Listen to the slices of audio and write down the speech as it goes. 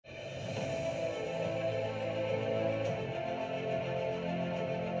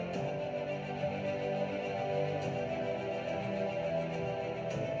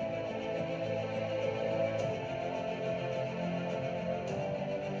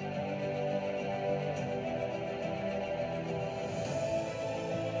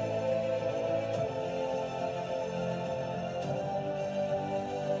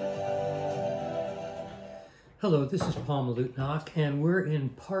Hello, this is Paul Malutnock, and we're in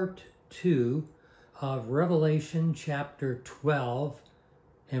part 2 of Revelation chapter 12,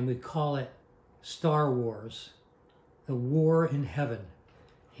 and we call it Star Wars, the war in heaven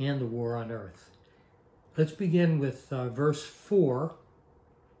and the war on earth. Let's begin with verse 4.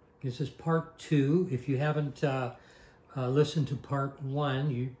 This is part 2. If you haven't listened to part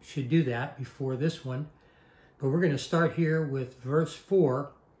 1, you should do that before this one. But we're going to start here with verse 4,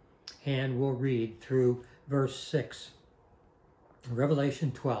 and we'll read through verse 6.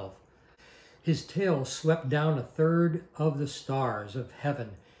 Revelation 12. His tail swept down a third of the stars of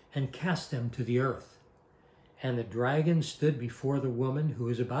heaven and cast them to the earth. And the dragon stood before the woman who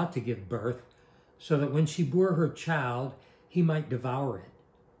was about to give birth, so that when she bore her child, he might devour it.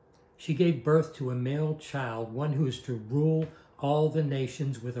 She gave birth to a male child, one who is to rule all the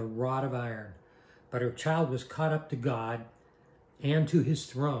nations with a rod of iron. But her child was caught up to God and to his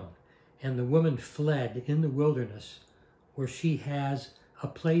throne. And the woman fled in the wilderness, where she has a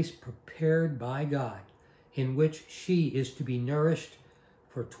place prepared by God, in which she is to be nourished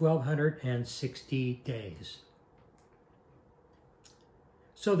for 1260 days.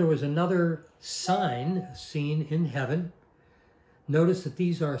 So there was another sign seen in heaven. Notice that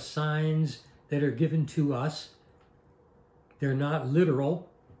these are signs that are given to us. They're not literal.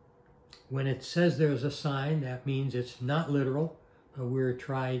 When it says there's a sign, that means it's not literal.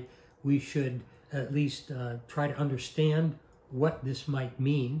 We should at least try to understand what this might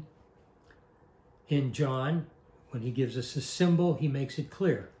mean. In John, when he gives us a symbol, he makes it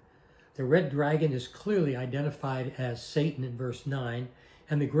clear. The red dragon is clearly identified as Satan in verse 9,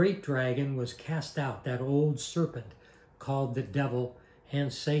 and the great dragon was cast out, that old serpent called the devil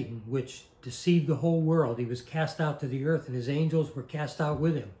and Satan, which deceived the whole world. He was cast out to the earth, and his angels were cast out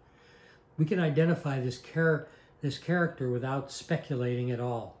with him. We can identify this character without speculating at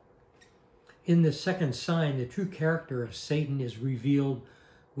all. In the second sign, the true character of Satan is revealed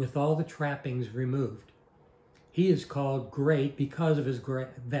with all the trappings removed. He is called great because of his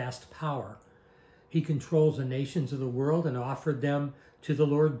vast power. He controls the nations of the world and offered them to the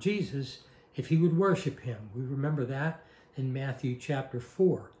Lord Jesus if he would worship him. We remember that in Matthew chapter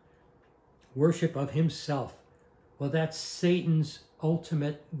 4. Worship of himself. Well, that's Satan's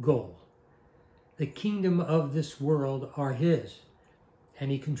ultimate goal. The kingdom of this world are his,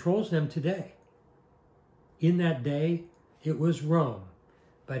 and he controls them today. In that day, it was Rome,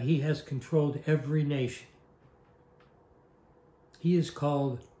 but he has controlled every nation. He is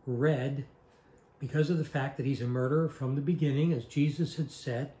called Red because of the fact that he's a murderer from the beginning, as Jesus had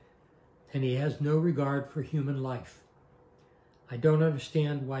said, and he has no regard for human life. I don't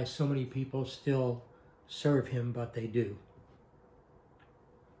understand why so many people still serve him, but they do.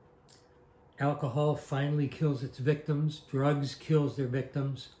 Alcohol finally kills its victims. Drugs kills their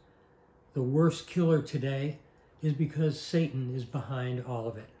victims. The worst killer today is because Satan is behind all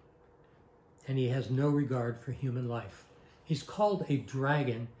of it. And he has no regard for human life. He's called a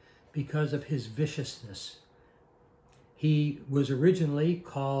dragon because of his viciousness. He was originally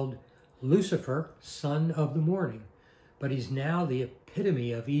called Lucifer, son of the morning, but he's now the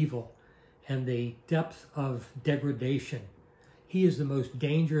epitome of evil and the depth of degradation. He is the most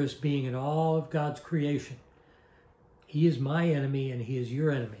dangerous being in all of God's creation. He is my enemy and he is your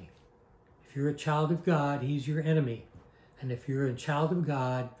enemy. If you're a child of God, he's your enemy. And if you're a child of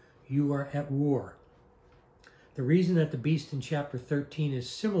God, you are at war. The reason that the beast in chapter 13 is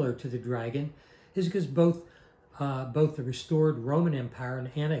similar to the dragon is because both the restored Roman Empire and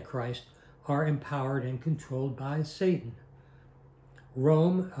Antichrist are empowered and controlled by Satan.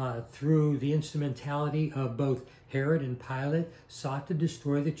 Rome, through the instrumentality of both Herod and Pilate, sought to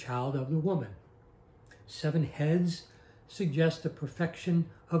destroy the child of the woman. 7 heads suggest the perfection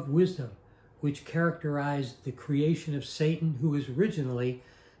of wisdom, which characterized the creation of Satan, who was originally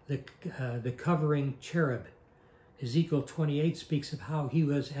the covering cherub. Ezekiel 28 speaks of how he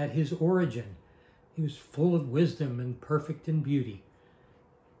was at his origin. He was full of wisdom and perfect in beauty.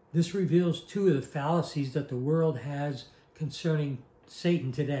 This reveals 2 of the fallacies that the world has concerning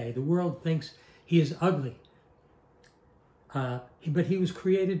Satan today. The world thinks he is ugly, but he was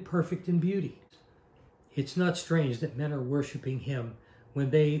created perfect in beauty. It's not strange that men are worshiping him when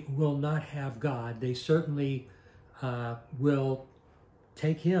they will not have God. They certainly will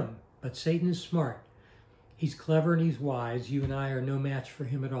take him, but Satan is smart. He's clever and he's wise. You and I are no match for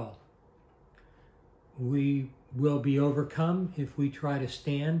him at all. We will be overcome if we try to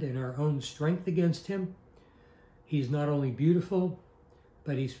stand in our own strength against him. He's not only beautiful,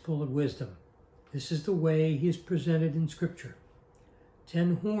 but he's full of wisdom. This is the way he is presented in Scripture.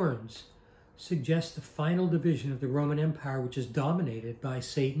 10 horns suggest the final division of the Roman Empire, which is dominated by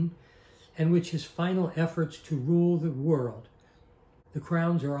Satan and which his final efforts to rule the world. The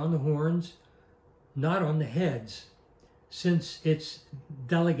crowns are on the horns, not on the heads, since it's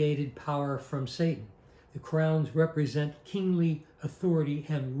delegated power from Satan. The crowns represent kingly authority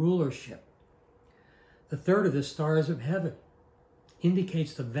and rulership. The third of the stars of heaven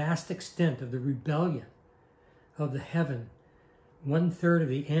indicates the vast extent of the rebellion of the heaven. 1/3 of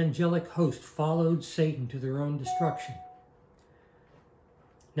the angelic host followed Satan to their own destruction.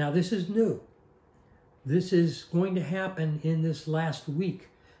 Now this is new. This is going to happen in this last week,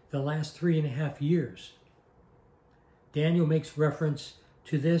 the last 3.5 years. Daniel makes reference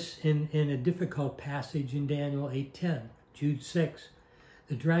to this in a difficult passage in Daniel 8:10, Jude 6.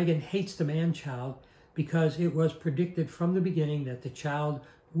 The dragon hates the man-child because it was predicted from the beginning that the child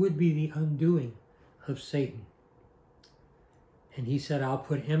would be the undoing of Satan. And he said, I'll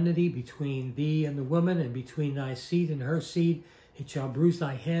put enmity between thee and the woman, and between thy seed and her seed. It shall bruise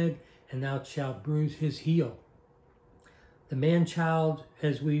thy head, and thou shalt bruise his heel. The man-child,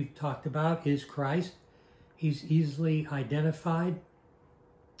 as we've talked about, is Christ. He's easily identified.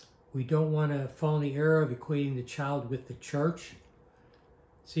 We don't want to fall in the error of equating the child with the church.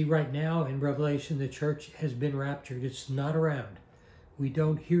 See, right now in Revelation, the church has been raptured. It's not around. We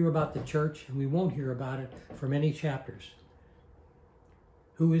don't hear about the church, and we won't hear about it for many chapters.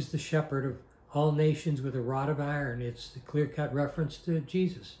 Who is the shepherd of all nations with a rod of iron? It's the clear-cut reference to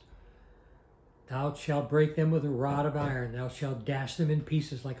Jesus. Thou shalt break them with a rod of iron. Thou shalt dash them in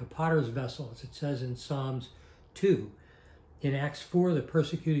pieces like a potter's vessel, as it says in Psalms 2. In Acts 4, the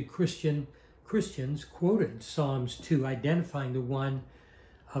persecuted Christians quoted Psalms 2, identifying the one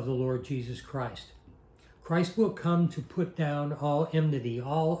of the Lord Jesus Christ. Christ will come to put down all enmity,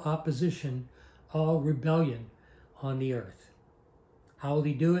 all opposition, all rebellion on the earth. How will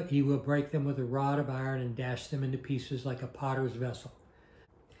he do it? He will break them with a rod of iron and dash them into pieces like a potter's vessel.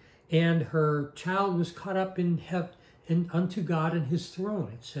 And her child was caught up in heaven unto God and his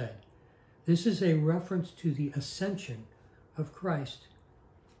throne, it said. This is a reference to the ascension of Christ.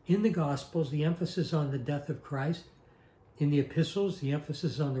 In the Gospels, the emphasis on the death of Christ. In the epistles, the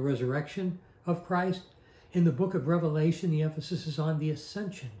emphasis on the resurrection of Christ. In the book of Revelation, the emphasis is on the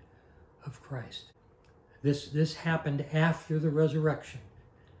ascension of Christ. This happened after the resurrection.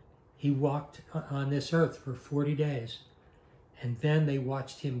 He walked on this earth for 40 days. And then they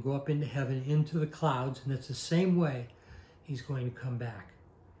watched him go up into heaven, into the clouds, and it's the same way he's going to come back.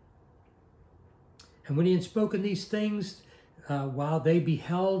 And when he had spoken these things, while they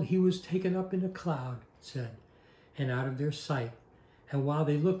beheld, he was taken up in a cloud, it said, and out of their sight. And while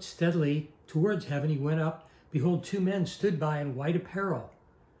they looked steadily towards heaven, he went up. Behold, 2 men stood by in white apparel.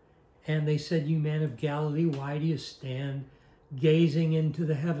 And they said, You men of Galilee, why do you stand gazing into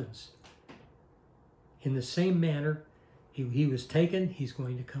the heavens? In the same manner, he was taken, he's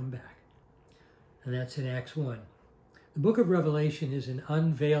going to come back. And that's in Acts 1. The book of Revelation is an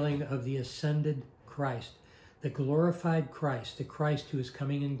unveiling of the ascended Christ, the glorified Christ, the Christ who is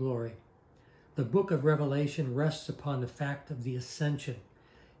coming in glory. The book of Revelation rests upon the fact of the ascension.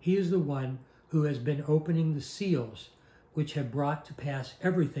 He is the one who has been opening the seals, which have brought to pass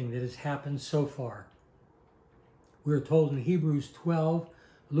everything that has happened so far. We are told in Hebrews 12,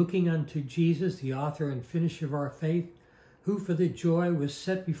 looking unto Jesus, the author and finisher of our faith, who for the joy was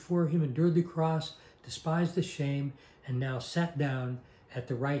set before him endured the cross, despised the shame, and now sat down at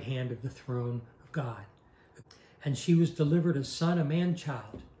the right hand of the throne of God. And she was delivered a son, a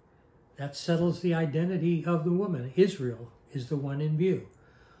man-child. That settles the identity of the woman. Israel is the one in view.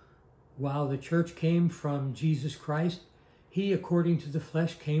 While the church came from Jesus Christ, he, according to the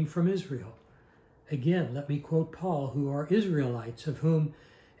flesh, came from Israel. Again, let me quote Paul, who are Israelites, of whom,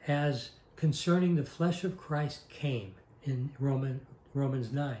 as concerning the flesh of Christ came, in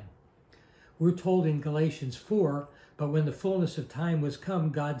Romans 9. We're told in Galatians 4, but when the fullness of time was come,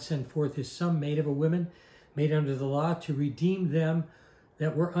 God sent forth his Son, made of a woman, made under the law, to redeem them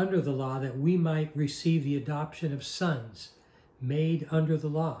that were under the law, that we might receive the adoption of sons, made under the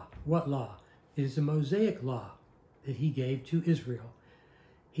law. What law? It is the Mosaic law that he gave to Israel.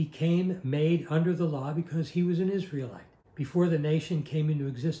 He came made under the law because he was an Israelite. Before the nation came into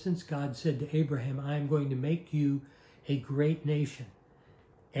existence, God said to Abraham, I am going to make you a great nation.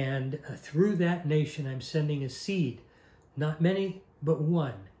 And through that nation, I'm sending a seed, not many, but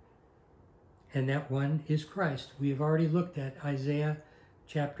one. And that one is Christ. We have already looked at Isaiah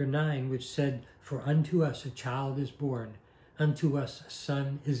chapter 9, which said, For unto us a child is born, unto us a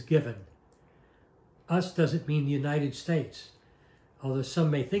son is given. Us doesn't mean the United States, although some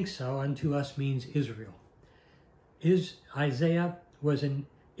may think so. Unto us means Israel. Isaiah was an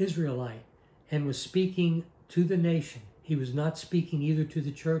Israelite and was speaking to the nation, He was not speaking either to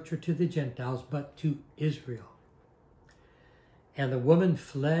the church or to the Gentiles, but to Israel. And the woman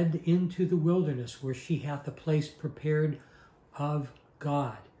fled into the wilderness, where she hath a place prepared of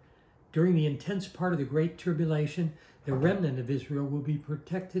God. During the intense part of the Great Tribulation, the remnant of Israel will be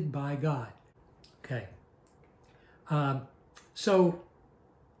protected by God. Okay. So,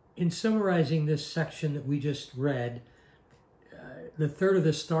 in summarizing this section that we just read, the third of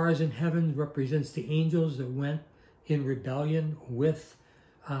the stars in heaven represents the angels that went in rebellion with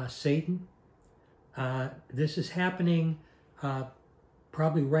Satan. This is happening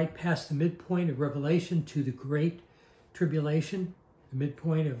probably right past the midpoint of Revelation to the Great Tribulation, the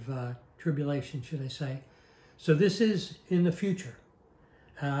midpoint of tribulation, should I say. So this is in the future.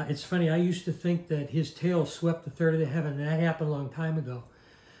 It's funny, I used to think that his tail swept the third of the heaven, and that happened a long time ago.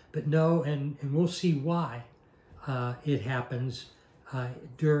 But no, and we'll see why it happens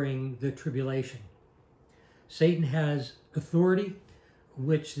during the tribulation. Satan has authority,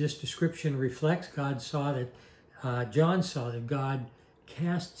 which this description reflects. John saw that God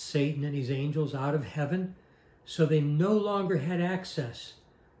cast Satan and his angels out of heaven, so they no longer had access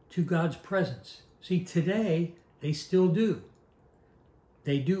to God's presence. See, today, they still do.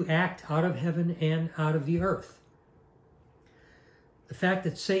 They do act out of heaven and out of the earth. The fact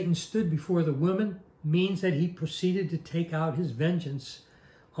that Satan stood before the woman means that he proceeded to take out his vengeance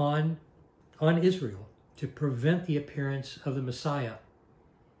on Israel to prevent the appearance of the Messiah.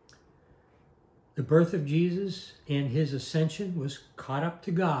 The birth of Jesus and his ascension was caught up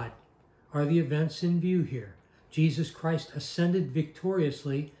to God, are the events in view here. Jesus Christ ascended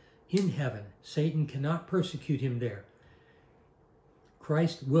victoriously in heaven. Satan cannot persecute him there.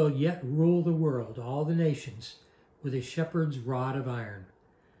 Christ will yet rule the world, all the nations, with a shepherd's rod of iron.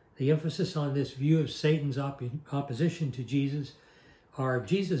 The emphasis on this view of Satan's opposition to Jesus are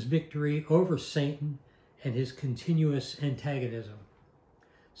Jesus' victory over Satan and his continuous antagonism.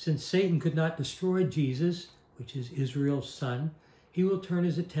 Since Satan could not destroy Jesus, which is Israel's son, he will turn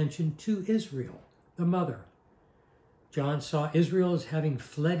his attention to Israel, the mother. John saw Israel as having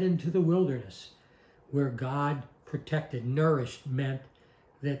fled into the wilderness, where God protected, nourished, meant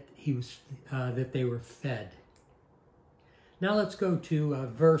that that they were fed. Now let's go to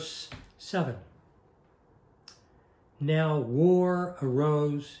verse 7. Now war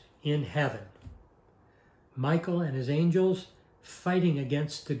arose in heaven. Michael and his angels fighting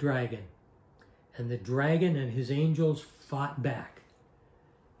against the dragon. And the dragon and his angels fought back.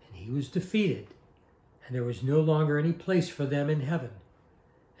 And he was defeated. And there was no longer any place for them in heaven.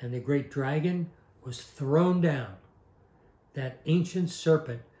 And the great dragon was thrown down, that ancient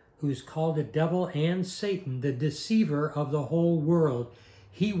serpent who is called the devil and Satan, the deceiver of the whole world.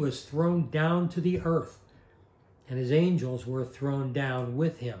 He was thrown down to the earth, and his angels were thrown down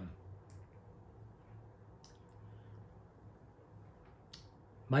with him.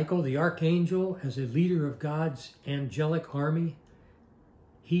 Michael, the archangel, as a leader of God's angelic army,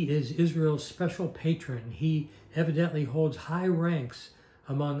 he is Israel's special patron. He evidently holds high ranks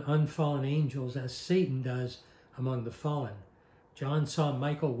among unfallen angels, as Satan does among the fallen. John saw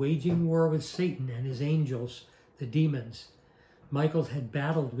Michael waging war with Satan and his angels, the demons. Michael had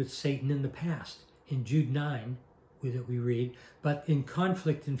battled with Satan in the past, in Jude 9, that we read, but in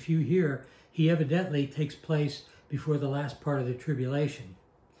conflict in view here, he evidently takes place before the last part of the tribulation.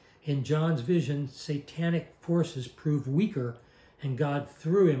 In John's vision, satanic forces prove weaker, and God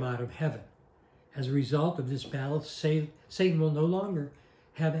threw him out of heaven. As a result of this battle, Satan will no longer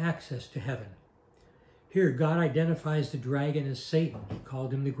have access to heaven. Here, God identifies the dragon as Satan. He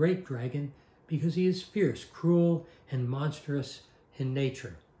called him the great dragon because he is fierce, cruel, and monstrous in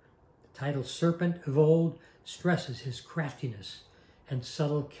nature. The title serpent of old stresses his craftiness and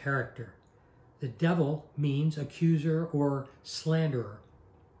subtle character. The devil means accuser or slanderer.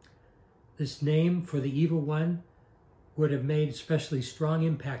 This name for the evil one would have made especially strong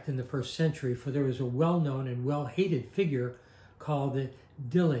impact in the first century, for there was a well-known and well-hated figure called the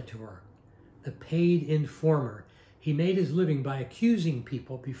dilator, the paid informer. He made his living by accusing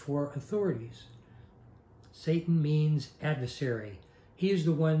people before authorities. Satan means adversary. He is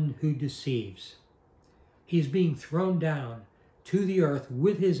the one who deceives. He is being thrown down to the earth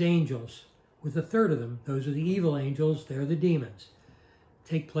with his angels, with a third of them. Those are the evil angels, they're the demons.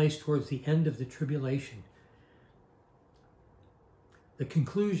 Take place towards the end of the tribulation. The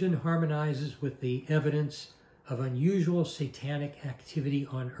conclusion harmonizes with the evidence of unusual satanic activity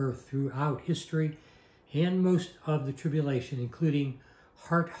on earth throughout history and most of the tribulation, including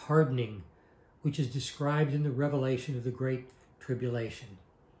heart hardening, which is described in the revelation of the Great Tribulation.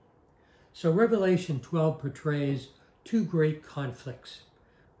 So Revelation 12 portrays two great conflicts,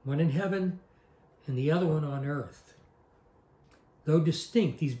 one in heaven and the other one on earth. Though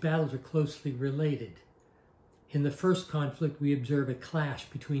distinct, these battles are closely related. In the first conflict, we observe a clash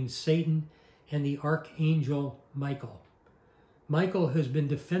between Satan and the archangel Michael. Michael, who has been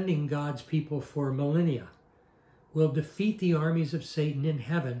defending God's people for millennia, will defeat the armies of Satan in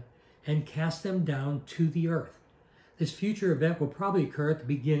heaven and cast them down to the earth. This future event will probably occur at the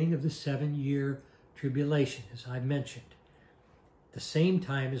beginning of the 7-year tribulation, as I mentioned, the same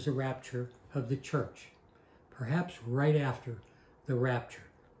time as the rapture of the church, perhaps right after the rapture.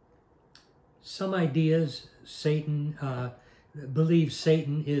 Some ideas believe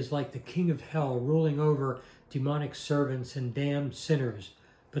Satan is like the king of hell, ruling over demonic servants and damned sinners.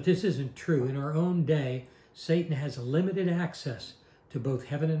 But this isn't true. In our own day, Satan has limited access to both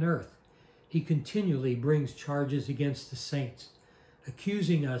heaven and earth. He continually brings charges against the saints,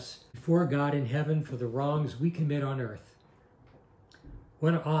 accusing us before God in heaven for the wrongs we commit on earth.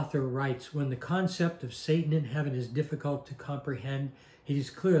 One author writes, when the concept of Satan in heaven is difficult to comprehend, it is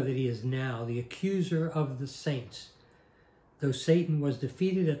clear that he is now the accuser of the saints. Though Satan was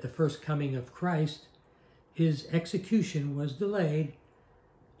defeated at the first coming of Christ, his execution was delayed.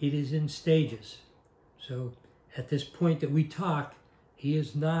 It is in stages. So at this point that we talk, he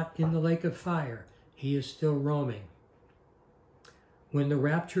is not in the lake of fire. He is still roaming. When the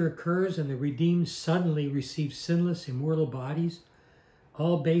rapture occurs and the redeemed suddenly receive sinless, immortal bodies,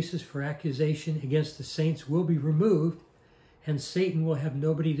 all basis for accusation against the saints will be removed, and Satan will have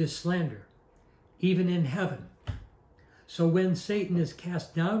nobody to slander, even in heaven. So when Satan is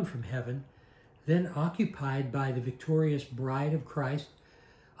cast down from heaven, then occupied by the victorious bride of Christ,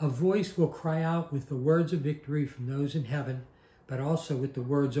 a voice will cry out with the words of victory from those in heaven, but also with the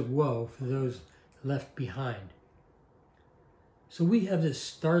words of woe for those left behind. So we have this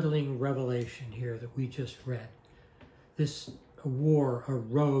startling revelation here that we just read. This war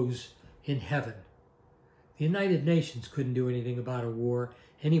arose in heaven. The United Nations couldn't do anything about a war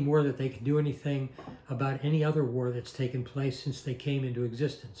any more than they could do anything about any other war that's taken place since they came into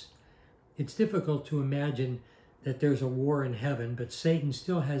existence. It's difficult to imagine that there's a war in heaven, but Satan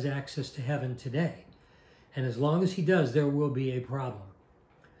still has access to heaven today. And as long as he does, there will be a problem.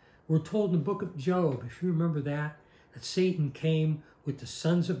 We're told in the book of Job, if you remember that Satan came with the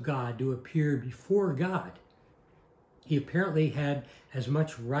sons of God to appear before God. He apparently had as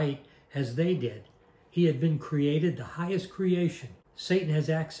much right as they did. He had been created, the highest creation. Satan has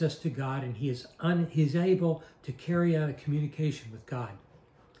access to God, and he is able to carry out a communication with God.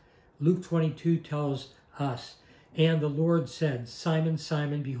 Luke 22 tells us, and the Lord said, Simon,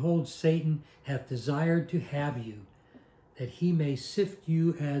 Simon, behold, Satan hath desired to have you, that he may sift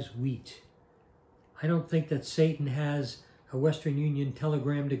you as wheat. I don't think that Satan has a Western Union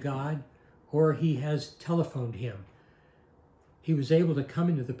telegram to God, or he has telephoned him. He was able to come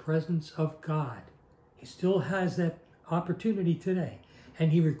into the presence of God. He still has that opportunity today.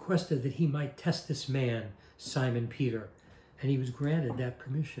 And he requested that he might test this man, Simon Peter, and he was granted that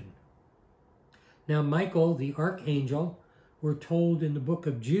permission. Now, Michael, the archangel, we're told in the book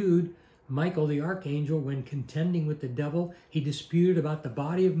of Jude, Michael, the archangel, when contending with the devil, he disputed about the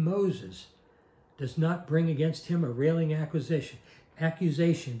body of Moses, does not bring against him a railing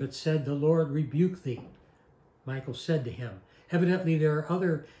accusation, but said, the Lord rebuke thee. Michael said to him. Evidently, there are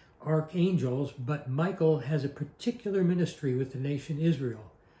other archangels, but Michael has a particular ministry with the nation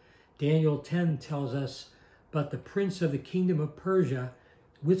Israel. Daniel 10 tells us, but the prince of the kingdom of Persia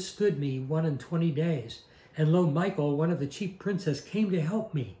withstood me 21 days. And lo, Michael, one of the chief princes, came to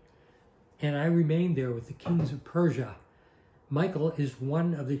help me. And I remained there with the kings of Persia. Michael is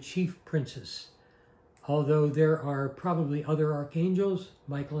one of the chief princes. Although there are probably other archangels,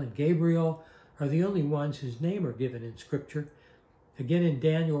 Michael and Gabriel are the only ones whose name are given in Scripture. Again in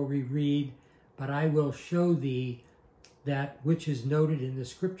Daniel we read, but I will show thee that which is noted in the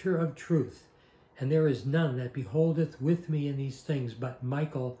Scripture of truth. And there is none that beholdeth with me in these things, but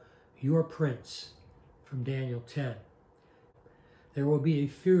Michael, your prince, from Daniel 10. There will be a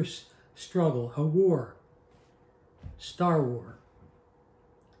fierce struggle, a war, Star War.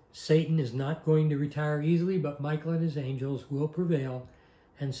 Satan is not going to retire easily, but Michael and his angels will prevail,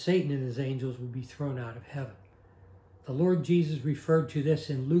 and Satan and his angels will be thrown out of heaven. The Lord Jesus referred to this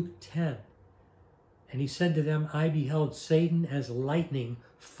in Luke 10, and he said to them, I beheld Satan as lightning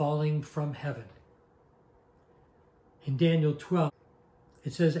falling from heaven. In Daniel 12,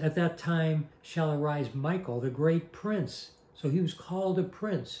 it says, at that time shall arise Michael, the great prince. So he was called a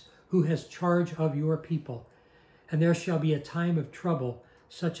prince who has charge of your people. And there shall be a time of trouble,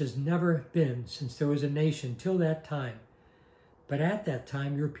 such as never been since there was a nation till that time. But at that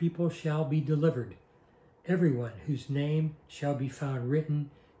time your people shall be delivered, everyone whose name shall be found written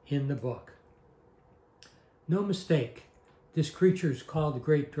in the book. No mistake, This creature is called the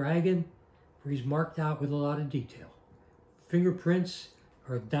Great Dragon, for he's marked out with a lot of detail. Fingerprints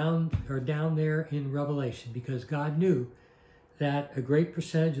are down there in Revelation, because God knew that a great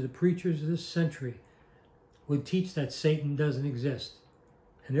percentage of the preachers of this century would teach that Satan doesn't exist.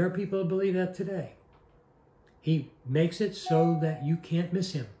 And there are people who believe that today. He makes it so that you can't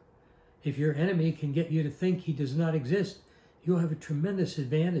miss him. If your enemy can get you to think he does not exist, you'll have a tremendous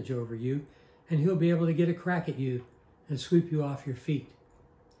advantage over you, and he'll be able to get a crack at you and sweep you off your feet.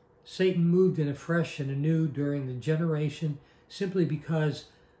 Satan moved in afresh and anew during the generation simply because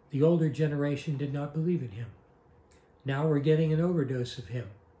the older generation did not believe in him. Now we're getting an overdose of him.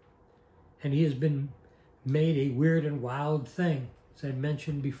 And he has been made a weird and wild thing, as I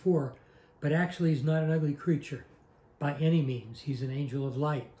mentioned before, but actually he's not an ugly creature by any means. He's an angel of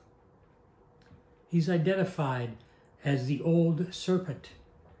light. He's identified as the old serpent.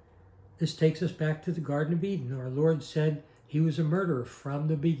 This takes us back to the Garden of Eden. Our Lord said he was a murderer from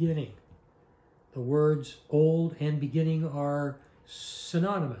the beginning. The words old and beginning are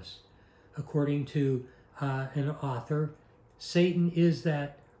synonymous. According to an author, Satan is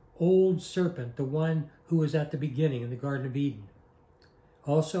that old serpent, the one who was at the beginning in the Garden of Eden.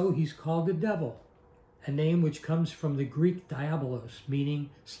 Also, he's called the devil, a name which comes from the Greek diabolos, meaning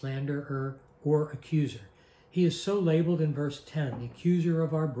slanderer or accuser. He is so labeled in verse 10, the accuser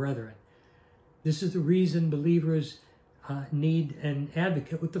of our brethren. This is the reason believers need an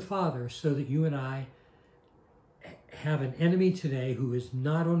advocate with the Father, so that you and I have an enemy today who is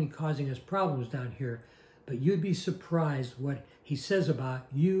not only causing us problems down here, but you'd be surprised what he says about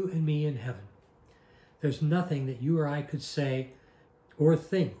you and me in heaven. There's nothing that you or I could say or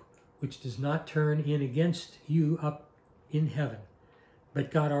think which does not turn in against you up in heaven.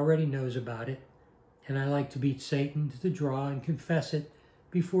 But God already knows about it, and I like to beat Satan to the draw and confess it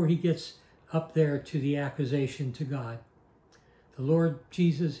before he gets up there to the accusation to God. The Lord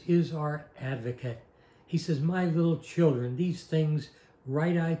Jesus is our advocate. He says, my little children, these things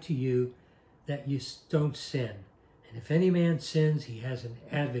write I to you, that you don't sin. And if any man sins, he has an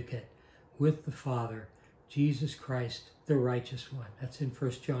advocate with the Father, Jesus Christ, the righteous one. That's in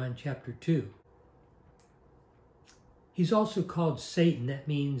 1 John chapter 2. He's also called Satan. That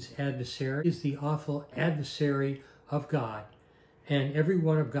means adversary. He is the awful adversary of God and every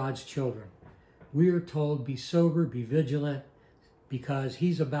one of God's children. We are told, be sober, be vigilant, because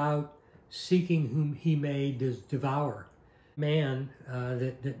he's about seeking whom he may devour. Man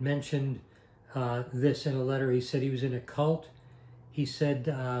that mentioned this in a letter, he said he was in a cult. He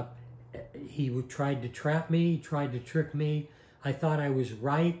said he tried to trap me, tried to trick me. I thought I was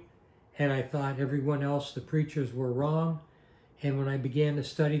right, and I thought everyone else, the preachers, were wrong. And when I began to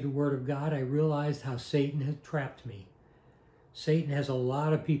study the Word of God, I realized how Satan had trapped me. Satan has a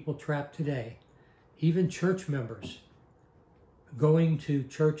lot of people trapped today, even church members, going to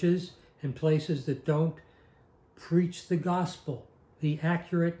churches and places that don't preach the gospel, the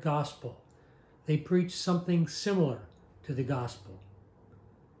accurate gospel. They preach something similar to the gospel.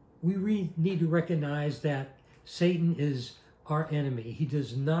 We need to recognize that Satan is our enemy. He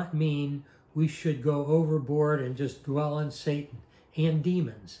does not mean we should go overboard and just dwell on Satan and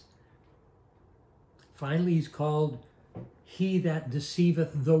demons. Finally, he's called he that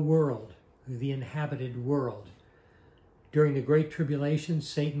deceiveth the world, the inhabited world. During the Great Tribulation,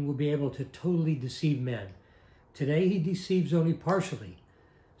 Satan will be able to totally deceive men. Today, he deceives only partially.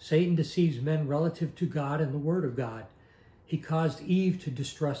 Satan deceives men relative to God and the Word of God. He caused Eve to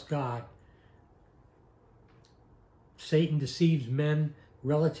distrust God. Satan deceives men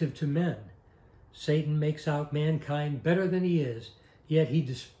relative to men. Satan makes out mankind better than he is, yet he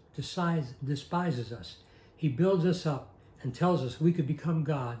despises us. He builds us up and tells us we could become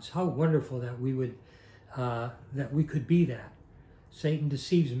gods. How wonderful that we could be that. Satan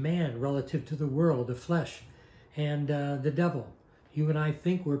deceives man relative to the world, the flesh, and the devil. You and I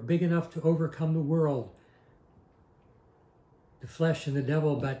think we're big enough to overcome the world, the flesh and the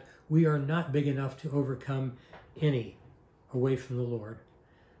devil, but we are not big enough to overcome any away from the Lord.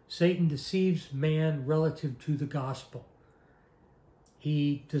 Satan deceives man relative to the gospel.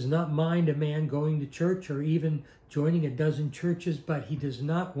 He does not mind a man going to church or even joining a dozen churches, but he does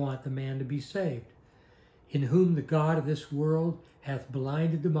not want the man to be saved. In whom the God of this world hath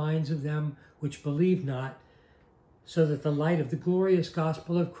blinded the minds of them which believe not, so that the light of the glorious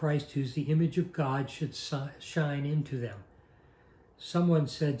gospel of Christ, who is the image of God, should shine into them. Someone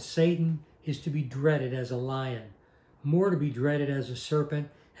said Satan is to be dreaded as a lion, more to be dreaded as a serpent,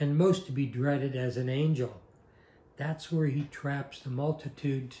 and most to be dreaded as an angel. That's where he traps the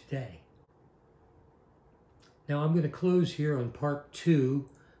multitude today. Now I'm going to close here on part 2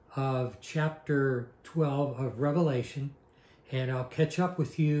 of chapter 12 of Revelation. And I'll catch up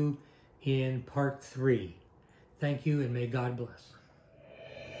with you in part 3. Thank you, and may God bless.